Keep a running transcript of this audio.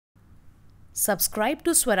Subscribe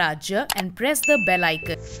to Swarajya and press the bell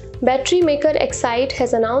icon. Battery maker Exide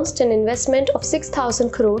has announced an investment of 6,000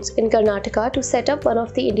 crores in Karnataka to set up one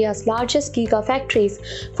of India's largest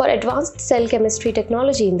gigafactories for advanced cell chemistry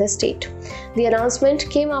technology in the state. The announcement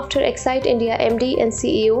came after Exide India MD and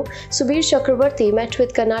CEO Subir Chakraborty met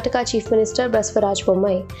with Karnataka Chief Minister Basavaraj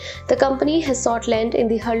Bommai. The company has sought land in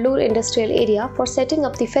the Haraluru Industrial Area for setting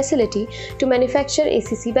up the facility to manufacture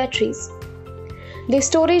ACC batteries. The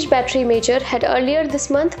storage battery major had earlier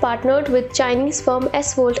this month partnered with Chinese firm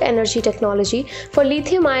SVOLT Energy Technology for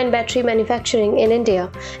lithium-ion battery manufacturing in India.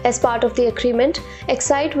 As part of the agreement,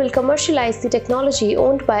 Exide will commercialize the technology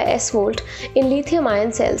owned by SVOLT in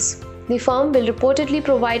lithium-ion cells. The firm will reportedly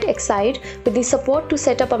provide Exide with the support to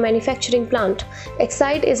set up a manufacturing plant.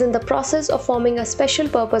 Exide is in the process of forming a special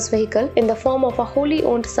purpose vehicle in the form of a wholly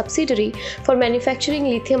owned subsidiary for manufacturing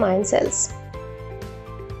lithium-ion cells.